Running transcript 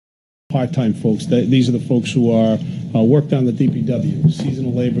part-time folks. These are the folks who are worked on the DPW,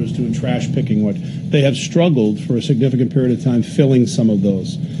 seasonal laborers doing trash picking work. They have struggled for a significant period of time filling some of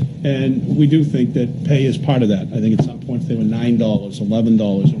those. And we do think that pay is part of that. I think at some points they were $9,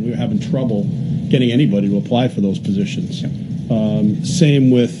 $11, and we were having trouble getting anybody to apply for those positions.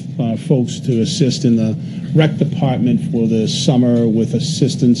 Same with folks to assist in the rec department for the summer with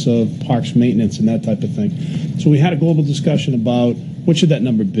assistance of parks maintenance and that type of thing. So we had a global discussion about what should that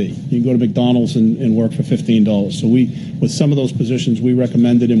number be. You can go to McDonald's and work for $15. So with some of those positions, we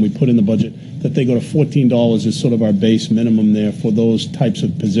recommended and we put in the budget that they go to $14 as sort of our base minimum there for those types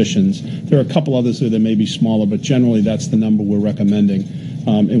of positions. There are a couple others that may be smaller, but generally that's the number we're recommending.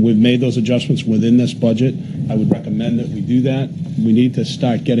 And we've made those adjustments within this budget. I would recommend that we do that. We need to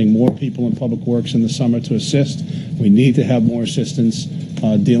start getting more people in public works in the summer to assist. We need to have more assistance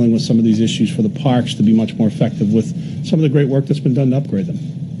dealing with some of these issues for the parks to be much more effective with some of the great work that's been done to upgrade them.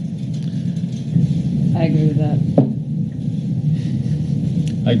 I agree with that.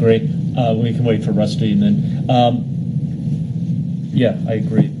 I agree. We can wait for Rusty and then, yeah, I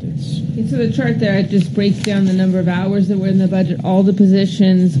agree. So the chart there, it just breaks down the number of hours that were in the budget, all the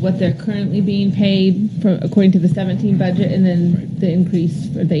positions, what they're currently being paid according to the 17 budget, and then the increase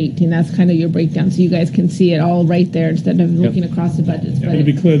for the 18. That's kind of your breakdown, so you guys can see it all right there instead of looking across the budgets. But to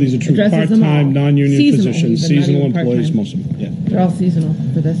be clear, these are true part-time, non-union positions, seasonal employees, most of them. Yeah. They're all seasonal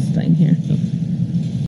for this thing here. Yep.